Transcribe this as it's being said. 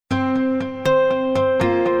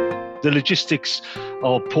The logistics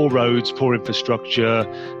of poor roads, poor infrastructure,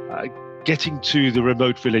 getting to the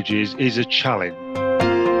remote villages is a challenge.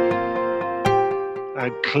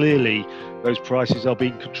 And clearly, those prices are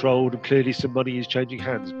being controlled, and clearly some money is changing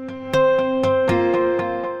hands.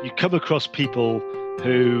 You come across people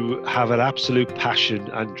who have an absolute passion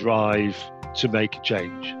and drive to make a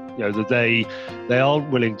change. You know, that they aren't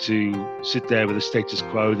willing to sit there with the status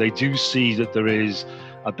quo. They do see that there is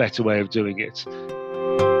a better way of doing it.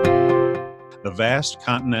 The vast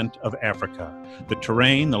continent of Africa, the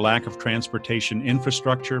terrain, the lack of transportation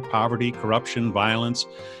infrastructure, poverty, corruption, violence.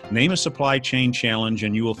 Name a supply chain challenge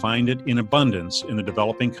and you will find it in abundance in the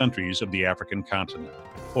developing countries of the African continent.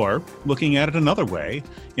 Or, looking at it another way,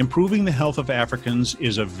 improving the health of Africans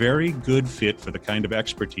is a very good fit for the kind of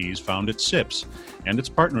expertise found at CIPS and its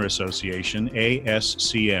partner association,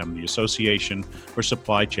 ASCM, the Association for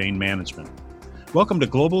Supply Chain Management. Welcome to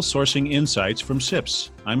Global Sourcing Insights from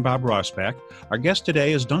CIPS. I'm Bob Rossbach. Our guest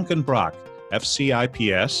today is Duncan Brock,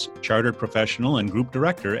 FCIPS, Chartered Professional and Group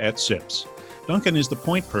Director at CIPS. Duncan is the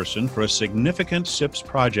point person for a significant CIPS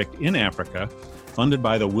project in Africa funded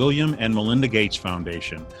by the William and Melinda Gates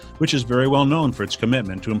Foundation, which is very well known for its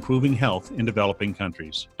commitment to improving health in developing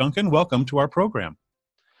countries. Duncan, welcome to our program.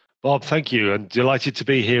 Bob, thank you, and delighted to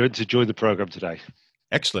be here and to join the program today.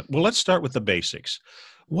 Excellent. Well, let's start with the basics.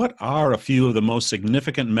 What are a few of the most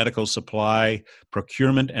significant medical supply,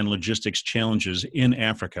 procurement, and logistics challenges in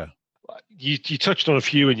Africa? You touched on a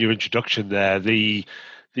few in your introduction there. The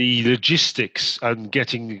logistics and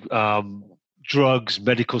getting drugs,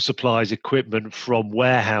 medical supplies, equipment from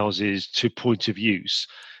warehouses to point of use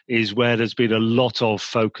is where there's been a lot of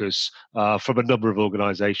focus from a number of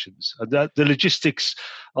organizations. And the logistics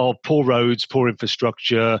of poor roads, poor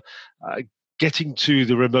infrastructure, getting to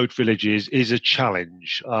the remote villages is a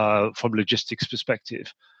challenge from a logistics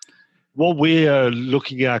perspective. What we're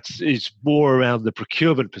looking at is more around the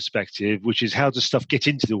procurement perspective, which is how does stuff get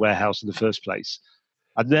into the warehouse in the first place?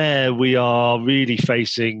 And there we are really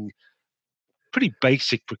facing pretty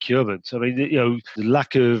basic procurement. I mean, the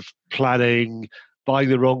lack of planning, buying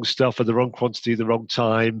the wrong stuff at the wrong quantity at the wrong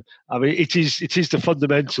time. I mean, it is the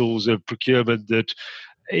fundamentals of procurement that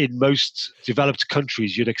in most developed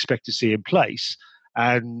countries you'd expect to see in place.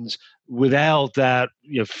 And without that,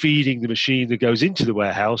 feeding the machine that goes into the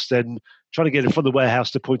warehouse, then trying to get it from the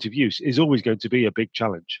warehouse to point of use is always going to be a big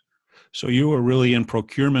challenge. So you are really in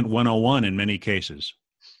procurement 101 in many cases.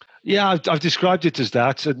 Yeah, I've described it as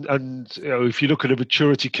that. And if you look at a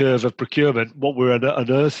maturity curve of procurement, what we're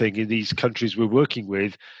unearthing in these countries we're working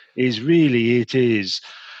with is really, it is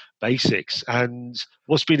basics. And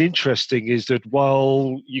what's been interesting is that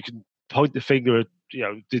while you can point the finger at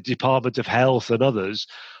the Department of Health and others,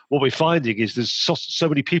 what we're finding is there's so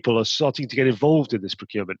many people are starting to get involved in this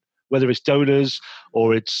procurement, whether it's donors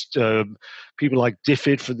or it's people like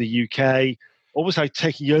DFID from the UK, almost like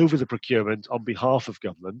taking over the procurement on behalf of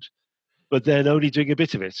government, but then only doing a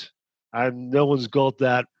bit of it. And no one's got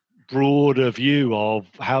that broader view of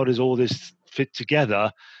how does all this fit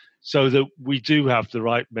together, so that we do have the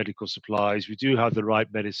right medical supplies, we do have the right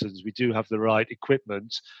medicines, we do have the right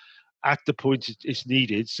equipment at the point it's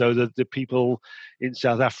needed, so that the people in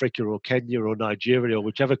South Africa or Kenya or Nigeria or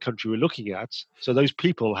whichever country we're looking at, so those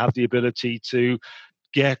people have the ability to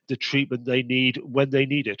get the treatment they need when they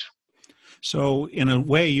need it. So in a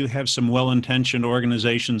way, you have some well-intentioned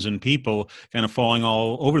organizations and people kind of falling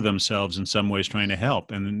all over themselves in some ways trying to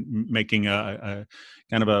help and making a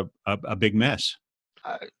kind of a big mess.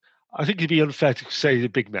 I think it'd be unfair to say the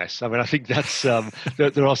big mess. I mean, I think that's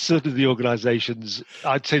there are certainly organizations,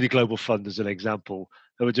 I'd say the Global Fund as an example,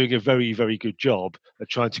 that are doing a very, very good job at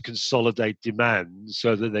trying to consolidate demand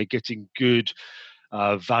so that they're getting good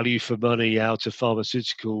value for money out of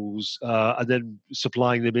pharmaceuticals and then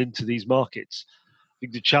supplying them into these markets. I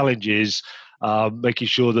think the challenge is making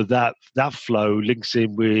sure that flow links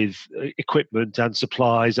in with equipment and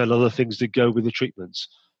supplies and other things that go with the treatments.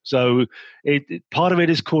 So part of it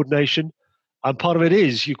is coordination, and part of it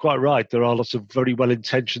is, you're quite right, there are lots of very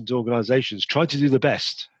well-intentioned organizations trying to do the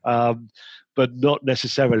best, but not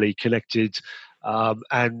necessarily connected.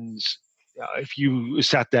 And if you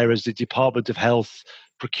sat there as the Department of Health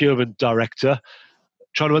procurement director,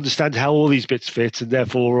 trying to understand how all these bits fit, and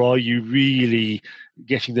therefore are you really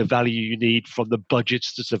getting the value you need from the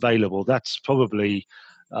budgets that's available, that's probably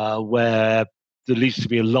where there needs to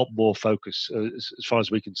be a lot more focus as far as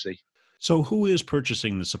we can see. So who is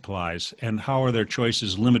purchasing the supplies, and how are their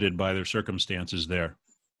choices limited by their circumstances there?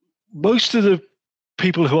 Most of the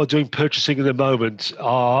people who are doing purchasing at the moment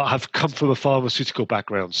have come from a pharmaceutical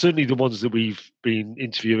background, certainly the ones that we've been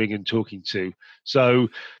interviewing and talking to. So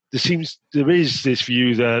there is this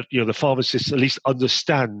view that the pharmacists at least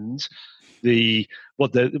understand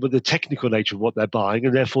what the technical nature of what they're buying,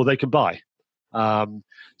 and therefore they can buy.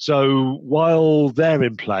 So while they're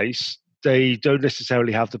in place, they don't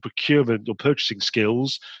necessarily have the procurement or purchasing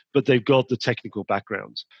skills, but they've got the technical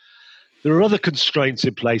background. There are other constraints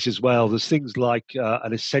in place as well. There's things like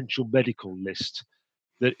an essential medical list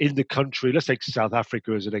that in the country, let's take South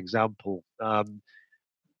Africa as an example,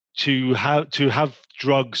 to have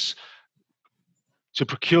drugs, to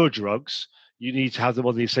procure drugs, you need to have them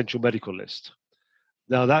on the essential medical list.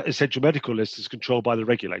 Now, that essential medical list is controlled by the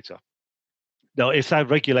regulator. Now, if that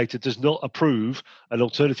regulator does not approve an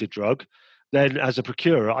alternative drug, then as a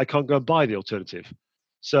procurer, I can't go and buy the alternative.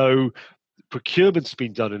 So procurement's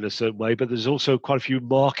been done in a certain way, but there's also quite a few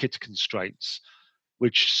market constraints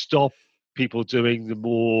which stop people doing the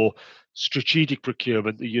more strategic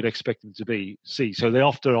procurement that you'd expect them to see. So they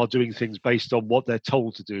often are doing things based on what they're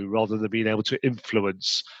told to do rather than being able to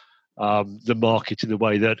influence the market in the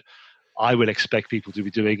way that I would expect people to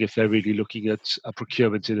be doing if they're really looking at a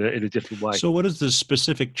procurement in a different way. So what is the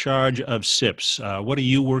specific charge of SIPS? What are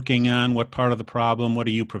you working on? What part of the problem? What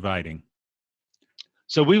are you providing?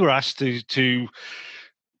 So we were asked to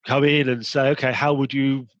come in and say, okay, how would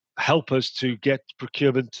you help us to get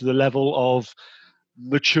procurement to the level of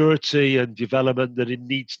maturity and development that it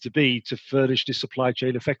needs to be to furnish the supply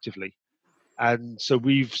chain effectively? And so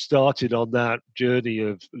we've started on that journey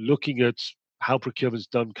of looking at how procurement's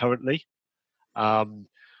done currently.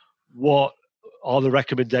 What are the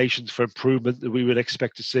recommendations for improvement that we would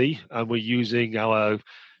expect to see? And we're using our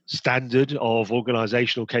standard of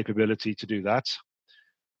organizational capability to do that.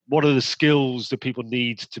 What are the skills that people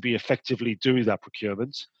need to be effectively doing that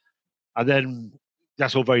procurement? And then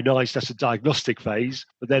that's all very nice. That's a diagnostic phase,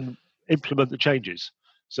 but then implement the changes.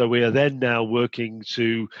 So we are then now working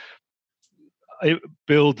to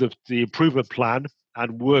build the improvement plan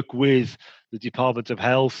and work with the Department of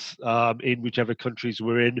Health in whichever countries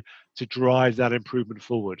we're in to drive that improvement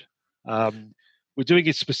forward. We're doing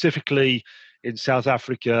it specifically in South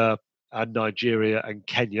Africa and Nigeria and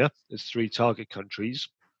Kenya as 3 target countries.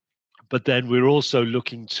 But then we're also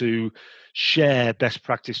looking to share best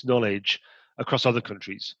practice knowledge across other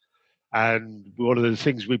countries. And one of the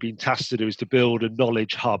things we've been tasked to do is to build a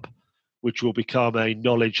knowledge hub, which will become a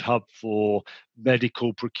knowledge hub for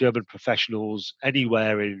medical procurement professionals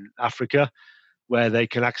anywhere in Africa, where they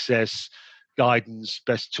can access guidance,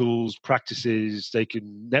 best tools, practices. They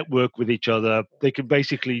can network with each other. They can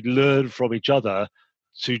basically learn from each other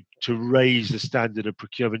to raise the standard of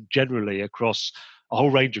procurement generally across a whole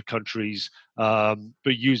range of countries, but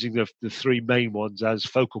using the 3 main ones as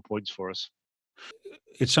focal points for us.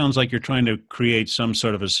 It sounds like you're trying to create some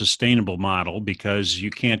sort of a sustainable model, because you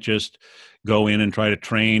can't just go in and try to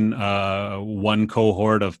train one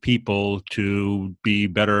cohort of people to be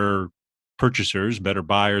better purchasers, better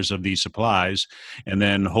buyers of these supplies, and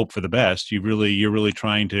then hope for the best. You're really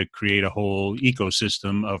trying to create a whole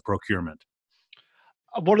ecosystem of procurement.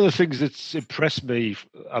 One of the things that's impressed me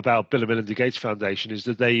about Bill and Melinda Gates Foundation is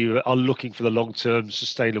that they are looking for the long-term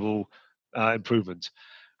sustainable improvement.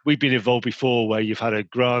 We've been involved before where you've had a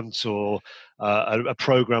grant or a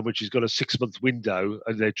program which has got a 6-month window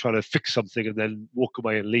and they're trying to fix something and then walk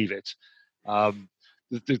away and leave it.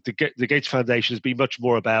 The Gates Foundation has been much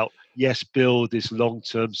more about, yes, build this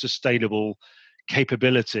long-term sustainable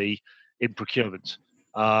capability in procurement,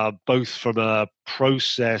 both from a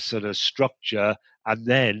process and a structure, and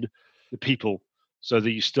then the people, so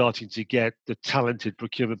that you're starting to get the talented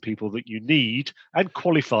procurement people that you need and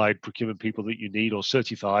qualified procurement people that you need or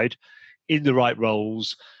certified in the right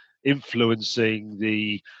roles, influencing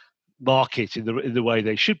the market in the way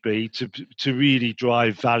they should be to really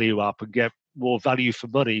drive value up and get more value for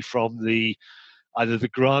money from either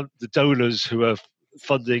the donors who are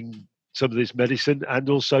funding some of this medicine,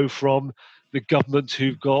 and also from the government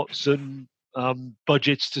who've got some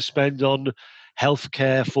budgets to spend on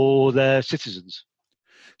healthcare for their citizens.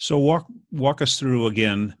 So walk us through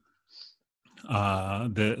again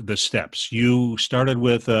the steps. You started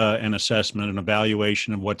with an assessment, an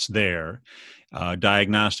evaluation of what's there,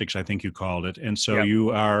 diagnostics, I think you called it, and so you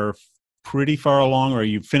are pretty far along, or are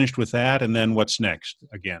you finished with that? And then what's next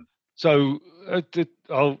again? So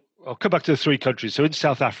I'll come back to the 3 countries. So in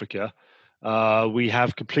South Africa, we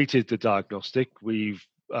have completed the diagnostic. We've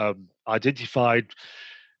identified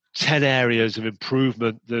 10 areas of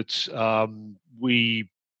improvement that we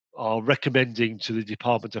are recommending to the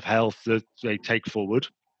Department of Health that they take forward.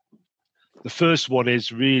 The first one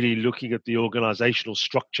is really looking at the organizational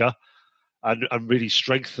structure and really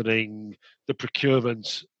strengthening the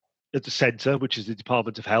procurement at the center, which is the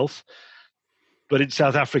Department of Health. But in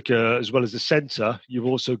South Africa, as well as the centre, you've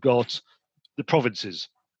also got the provinces.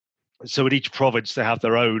 So in each province, they have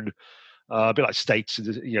their own, a bit like states.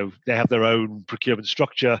 They have their own procurement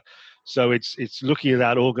structure. So it's looking at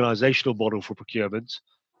that organisational model for procurement,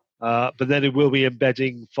 but then it will be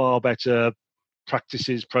embedding far better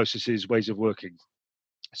practices, processes, ways of working.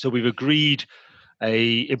 So we've agreed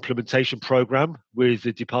a implementation program with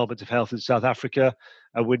the Department of Health in South Africa,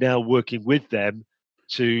 and we're now working with them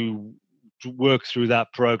to work through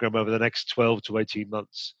that program over the next 12 to 18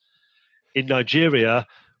 months. In Nigeria,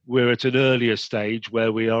 we're at an earlier stage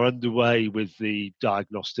where we are underway with the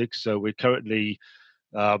diagnostics. So we're currently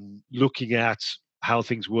looking at how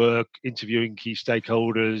things work, interviewing key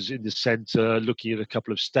stakeholders in the center, looking at a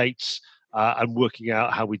couple of states, and working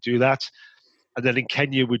out how we do that. And then in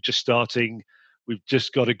Kenya, we're just starting. We've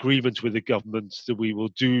just got agreement with the government that we will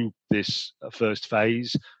do this first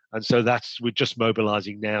phase. And so we're just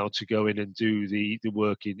mobilizing now to go in and do the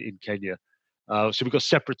work in Kenya. So we've got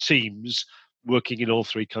separate teams working in all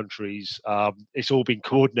three countries. It's all been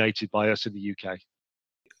coordinated by us in the UK.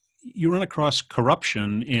 You run across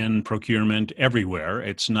corruption in procurement everywhere.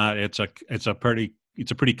 It's a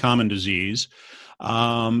pretty common disease.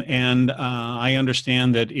 And I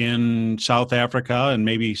understand that in South Africa and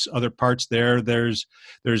maybe other parts there's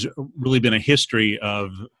really been a history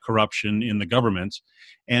of corruption in the government.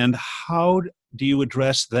 And how do you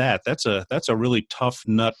address that? That's a really tough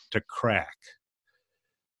nut to crack.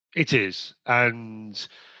 It is. And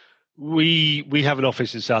we have an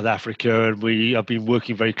office in South Africa, and we have been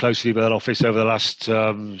working very closely with that office over the last 6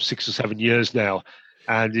 or 7 years now.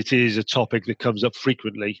 And it is a topic that comes up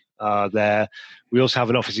frequently there. We also have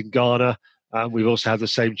an office in Ghana, and we've also had the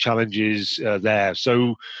same challenges there.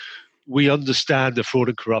 So we understand that fraud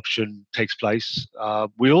and corruption takes place.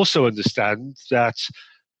 We also understand that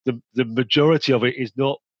the majority of it is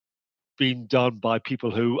not being done by people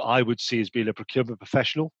who I would see as being a procurement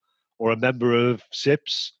professional or a member of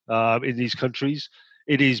SIPS in these countries.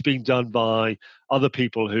 It is being done by other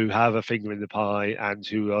people who have a finger in the pie and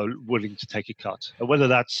who are willing to take a cut. And whether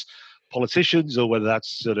that's politicians or whether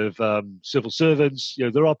that's sort of civil servants,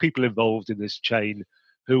 there are people involved in this chain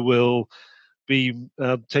who will be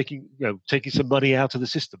taking some money out of the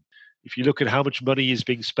system. If you look at how much money is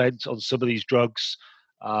being spent on some of these drugs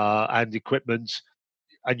and equipment,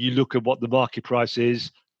 and you look at what the market price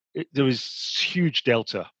is, there is huge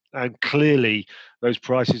delta. And clearly, those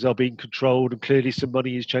prices are being controlled, and clearly some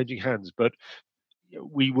money is changing hands. But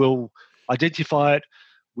we will identify it,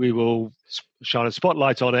 we will shine a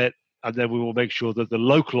spotlight on it, and then we will make sure that the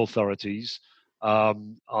local authorities are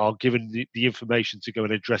given the information to go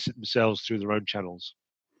and address it themselves through their own channels.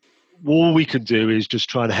 All we can do is just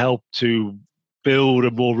try and help to build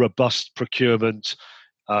a more robust procurement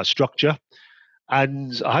structure.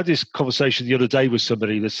 And I had this conversation the other day with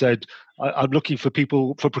somebody that said, I'm looking for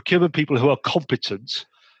procurement people who are competent,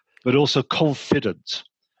 but also confident.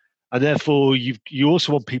 And therefore, you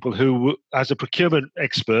also want people who, as a procurement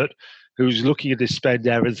expert, who's looking at this spend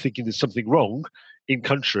area and thinking there's something wrong in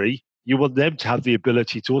country, you want them to have the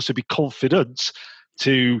ability to also be confident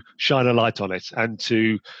to shine a light on it and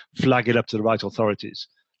to flag it up to the right authorities.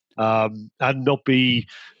 And not be,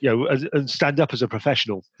 and stand up as a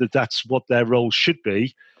professional, that's what their role should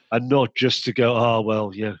be, and not just to go, oh,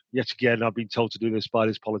 well, yet again, I've been told to do this by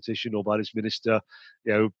this politician or by this minister.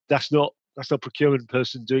 That's not a procurement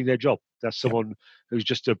person doing their job. That's someone who's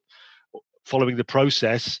just following the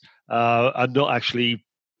process and not actually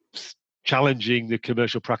challenging the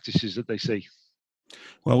commercial practices that they see.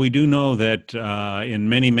 Well, we do know that in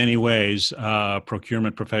many, many ways,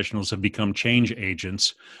 procurement professionals have become change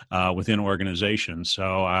agents within organizations.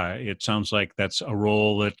 So it sounds like that's a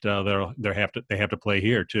role that they have to play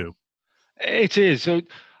here too. It is. So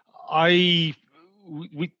we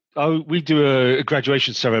do a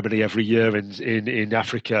graduation ceremony every year in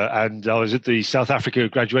Africa, and I was at the South Africa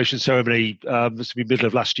graduation ceremony. Must be middle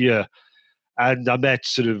of last year, and I met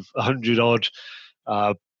sort of 100 odd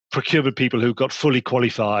procurement people who got fully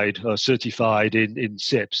qualified or certified in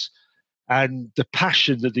SIPS, and the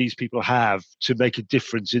passion that these people have to make a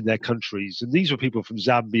difference in their countries. And these were people from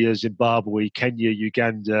Zambia, Zimbabwe, Kenya,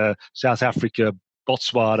 Uganda, South Africa,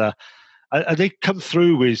 Botswana, and they come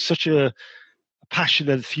through with such a passion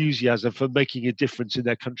and enthusiasm for making a difference in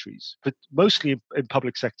their countries, but mostly in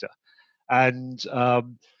public sector. And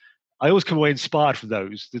I always come away inspired from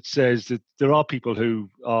those that says that there are people who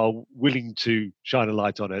are willing to shine a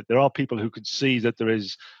light on it. There are people who can see that there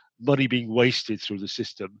is money being wasted through the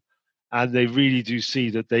system. And they really do see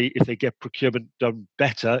that if they get procurement done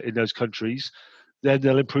better in those countries, then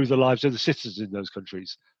they'll improve the lives of the citizens in those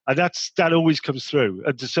countries. And that always comes through.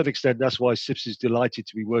 And to a certain extent, that's why SIPS is delighted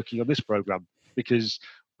to be working on this program, because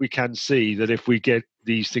we can see that if we get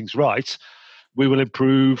these things right, we will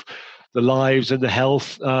improve the lives and the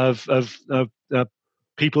health of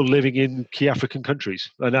people living in key African countries.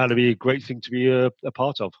 And that'll be a great thing to be a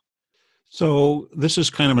part of. So this is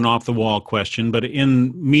kind of an off-the-wall question, but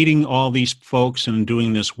in meeting all these folks and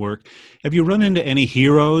doing this work, have you run into any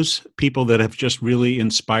heroes, people that have just really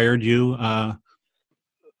inspired you?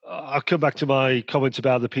 I'll come back to my comments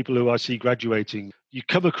about the people who I see graduating. You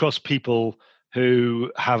come across people who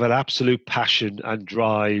have an absolute passion and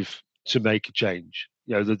drive to make a change.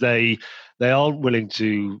 That they aren't willing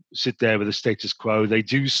to sit there with the status quo. They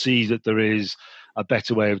do see that there is a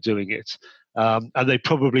better way of doing it, and they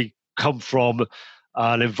probably come from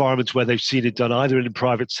an environment where they've seen it done either in the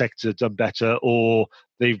private sector done better, or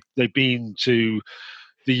they've been to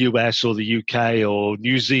the US or the UK or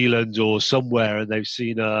New Zealand or somewhere, and they've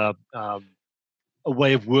seen a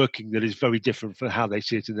way of working that is very different from how they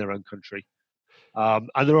see it in their own country. And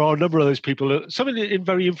there are a number of those people, some in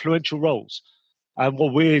very influential roles. And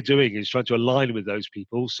what we're doing is trying to align with those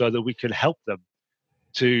people so that we can help them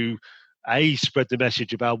to, A, spread the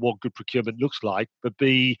message about what good procurement looks like, but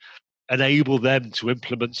B, enable them to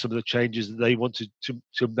implement some of the changes that they wanted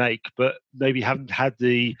to make, but maybe haven't had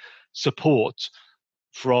the support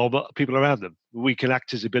from people around them. We can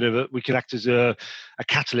act as a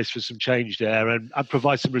catalyst for some change there, and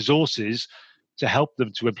provide some resources to help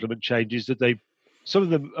them to implement changes that some of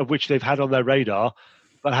them of which they've had on their radar,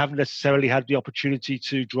 but haven't necessarily had the opportunity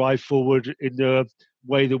to drive forward in the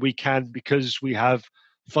way that we can, because we have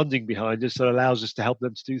funding behind us that allows us to help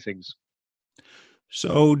them to do things.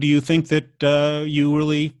 So do you think that you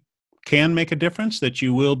really can make a difference, that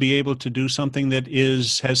you will be able to do something that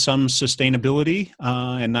has some sustainability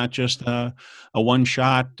and not just a one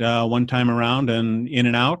shot, one time around and in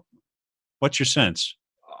and out? What's your sense?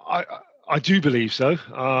 I do believe so.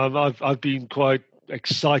 I've been quite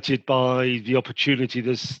excited by the opportunity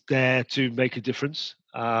that's there to make a difference.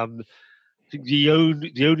 I think the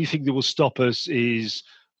only thing that will stop us is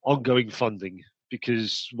ongoing funding,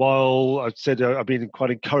 because while I've said I've been quite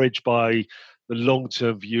encouraged by the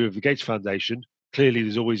long-term view of the Gates Foundation, clearly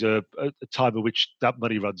there's always a time at which that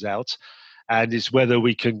money runs out, and it's whether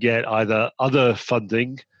we can get either other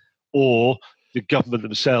funding or the government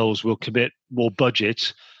themselves will commit more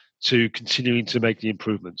budget to continuing to make the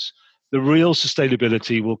improvements. The real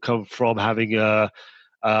sustainability will come from having a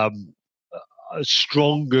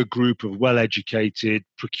stronger group of well-educated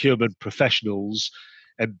procurement professionals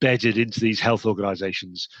embedded into these health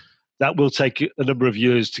organizations. That will take a number of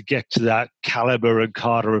years to get to that caliber and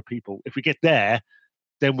cadre of people. If we get there,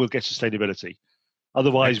 then we'll get sustainability.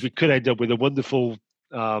 Otherwise, we could end up with a wonderful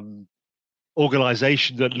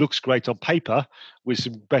organization that looks great on paper with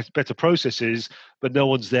some better processes, but no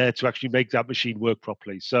one's there to actually make that machine work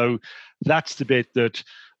properly. So that's the bit that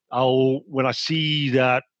when I see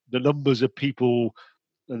that the numbers of people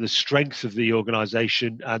and the strength of the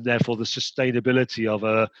organization, and therefore the sustainability of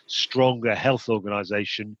a stronger health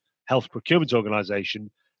procurement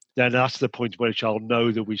organization, then that's the point where I'll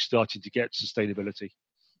know that we've started to get sustainability.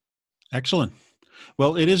 Excellent.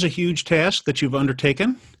 Well, it is a huge task that you've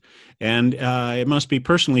undertaken, and it must be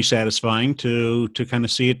personally satisfying to kind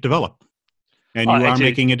of see it develop. And you are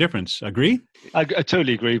making a difference. Agree? I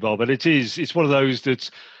totally agree, Bob. And it's one of those that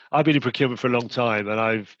I've been in procurement for a long time, and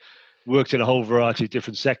I've worked in a whole variety of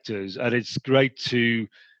different sectors. And it's great to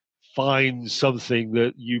find something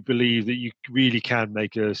that you believe that you really can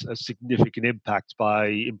make a significant impact by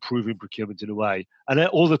improving procurement in a way. And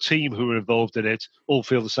all the team who are involved in it all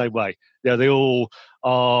feel the same way. They all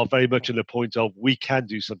are very much in the point of, we can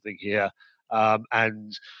do something here.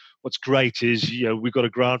 And what's great is, we've got a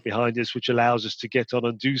grant behind us, which allows us to get on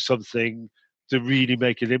and do something to really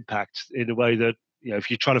make an impact in a way that,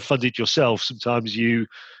 if you're trying to fund it yourself, sometimes you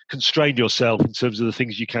constrain yourself in terms of the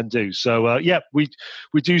things you can do. So,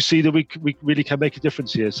 we do see that we really can make a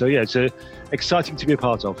difference here. So, it's exciting to be a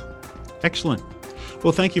part of. Excellent.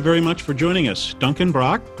 Well, thank you very much for joining us. Duncan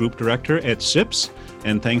Brock, Group Director at SIPS,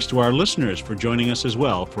 and thanks to our listeners for joining us as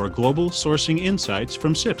well for Global Sourcing Insights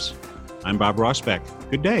from SIPS. I'm Bob Rossbeck.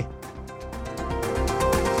 Good day.